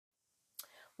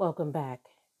Welcome back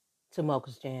to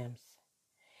Mocha's Jams.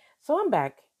 So I'm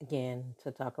back again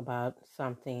to talk about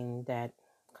something that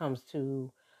comes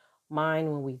to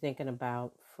mind when we're thinking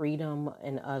about freedom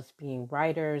and us being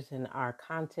writers and our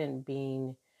content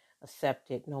being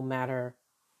accepted no matter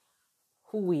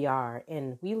who we are.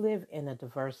 And we live in a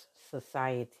diverse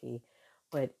society,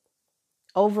 but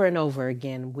over and over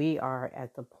again, we are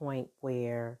at the point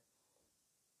where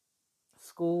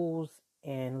schools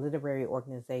and literary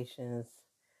organizations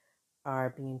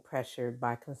are being pressured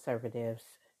by conservatives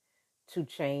to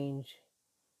change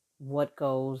what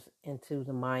goes into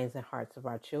the minds and hearts of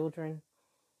our children.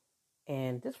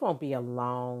 And this won't be a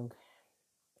long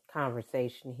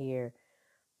conversation here,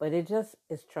 but it just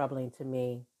is troubling to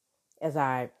me as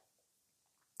I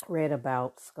read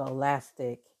about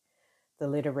Scholastic, the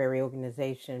literary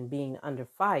organization, being under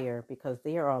fire because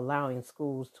they are allowing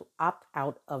schools to opt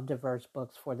out of diverse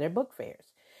books for their book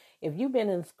fairs. If you've been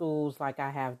in schools like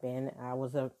I have been, I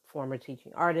was a former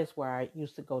teaching artist where I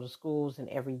used to go to schools, and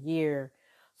every year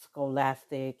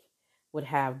Scholastic would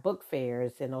have book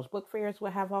fairs, and those book fairs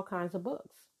would have all kinds of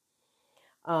books.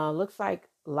 Looks like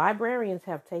librarians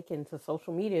have taken to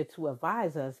social media to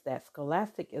advise us that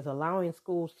Scholastic is allowing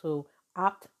schools to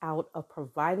opt out of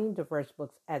providing diverse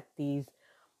books at these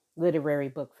literary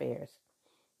book fairs.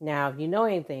 Now, if you know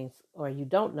anything or you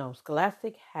don't know,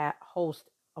 Scholastic hosts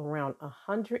around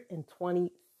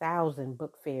 120,000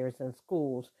 book fairs in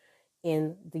schools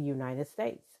in the United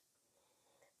States.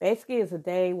 Basically, it's a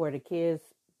day where the kids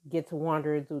get to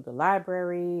wander through the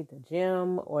library, the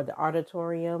gym, or the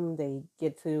auditorium. They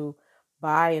get to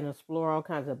buy and explore all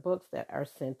kinds of books that are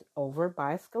sent over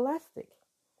by Scholastic.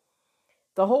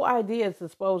 The whole idea is to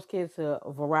expose kids to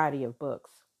a variety of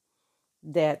books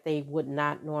that they would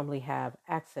not normally have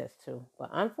access to. But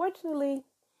unfortunately,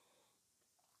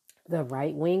 the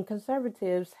right-wing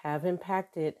conservatives have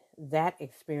impacted that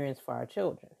experience for our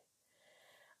children.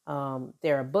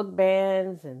 There are book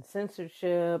bans and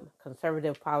censorship.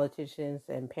 Conservative politicians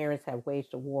and parents have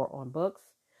waged a war on books.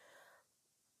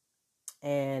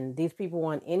 And these people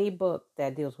want any book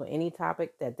that deals with any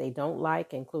topic that they don't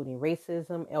like, including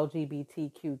racism,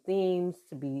 LGBTQ themes,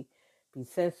 to be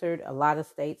censored. A lot of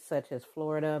states such as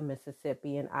Florida,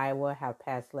 Mississippi, and Iowa have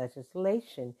passed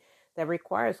legislation that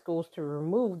requires schools to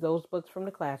remove those books from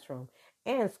the classroom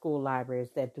and school libraries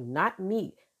that do not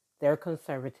meet their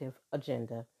conservative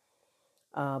agenda.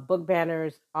 Book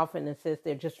banners often insist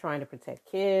they're just trying to protect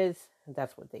kids.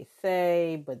 That's what they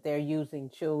say, but they're using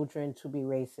children to be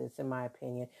racist, in my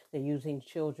opinion. They're using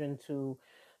children to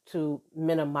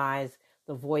minimize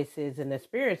the voices and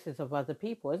experiences of other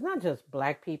people. It's not just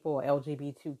Black people or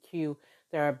LGBTQ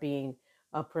that are being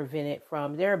prevented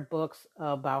from. There are books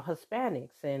about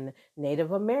Hispanics and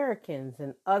Native Americans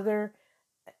and other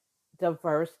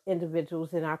diverse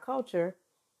individuals in our culture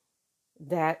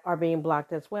that are being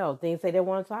blocked as well. Things they don't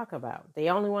want to talk about. They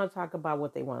only want to talk about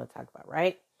what they want to talk about,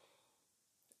 right?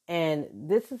 And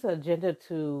this is an agenda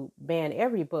to ban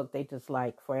every book they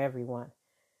dislike for everyone,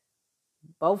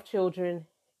 both children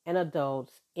and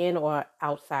adults, in or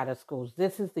outside of schools.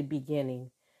 This is the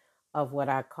beginning of what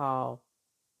I call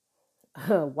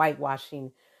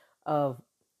whitewashing of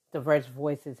diverse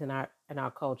voices in our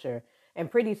culture.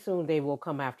 And pretty soon they will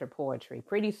come after poetry.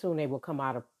 Pretty soon they will come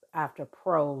after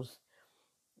prose.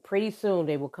 Pretty soon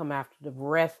they will come after the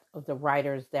rest of the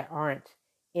writers that aren't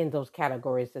in those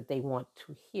categories that they want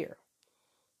to hear.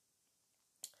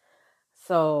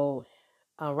 So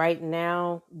right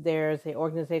now there's an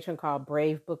organization called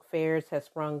Brave Book Fairs has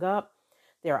sprung up.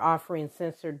 They're offering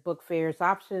censored book fairs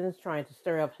options, trying to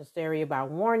stir up hysteria by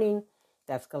warning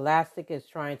that Scholastic is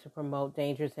trying to promote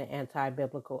dangerous and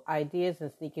anti-biblical ideas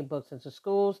and sneaking books into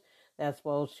schools that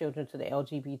expose children to the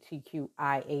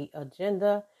LGBTQIA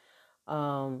agenda.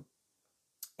 And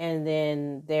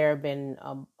then there have been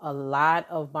a lot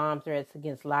of bomb threats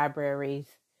against libraries.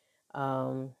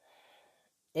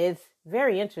 It's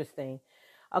very interesting.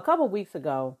 A couple of weeks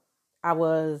ago, I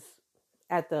was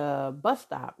at the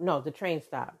the train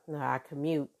stop. I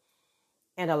commute.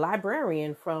 And a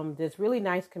librarian from this really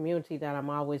nice community that I'm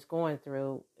always going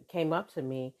through came up to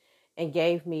me and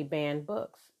gave me banned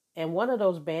books. And one of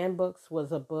those banned books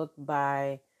was a book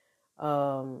by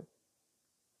it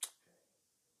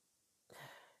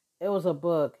was a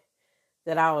book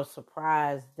that I was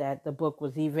surprised that the book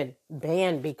was even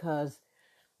banned, because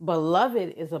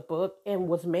Beloved is a book and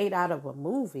was made out of a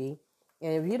movie.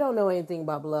 And if you don't know anything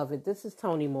about Beloved, this is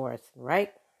Toni Morrison,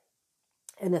 right?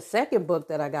 And the second book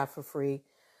that I got for free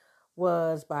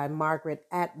was by Margaret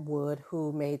Atwood,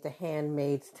 who made The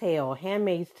Handmaid's Tale.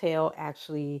 Handmaid's Tale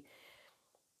actually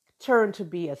turned to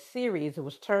be a series. It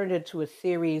was turned into a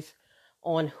series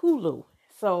on Hulu.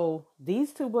 So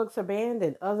these two books are banned,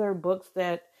 and other books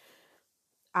that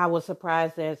I was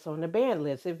surprised that's on the banned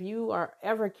list. If you are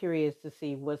ever curious to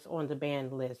see what's on the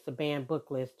banned list, the banned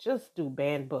book list, just do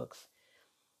banned books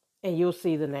and you'll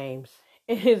see the names.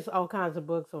 It's all kinds of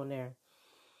books on there.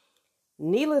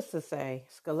 Needless to say,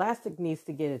 Scholastic needs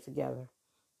to get it together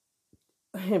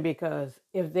because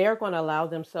if they're going to allow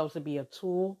themselves to be a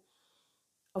tool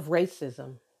of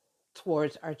racism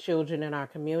towards our children and our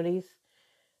communities,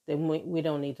 then we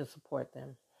don't need to support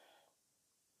them.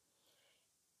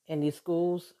 And these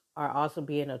schools are also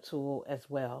being a tool as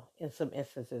well in some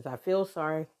instances. I feel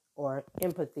sorry or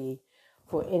empathy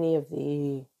for any of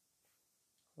the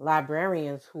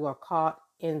librarians who are caught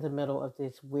in the middle of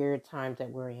this weird time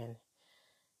that we're in.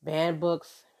 Banned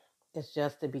books is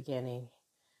just the beginning.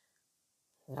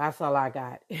 That's all I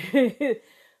got.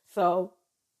 So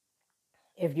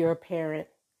if you're a parent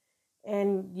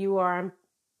and you are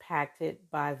impacted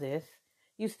by this,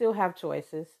 you still have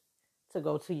choices to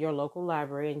go to your local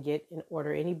library and get and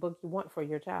order any book you want for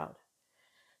your child.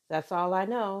 That's all I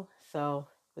know. So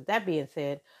with that being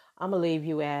said, I'm going to leave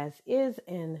you as is,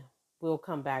 and we'll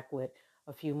come back with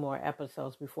a few more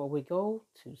episodes before we go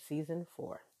to season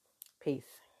 4. Peace.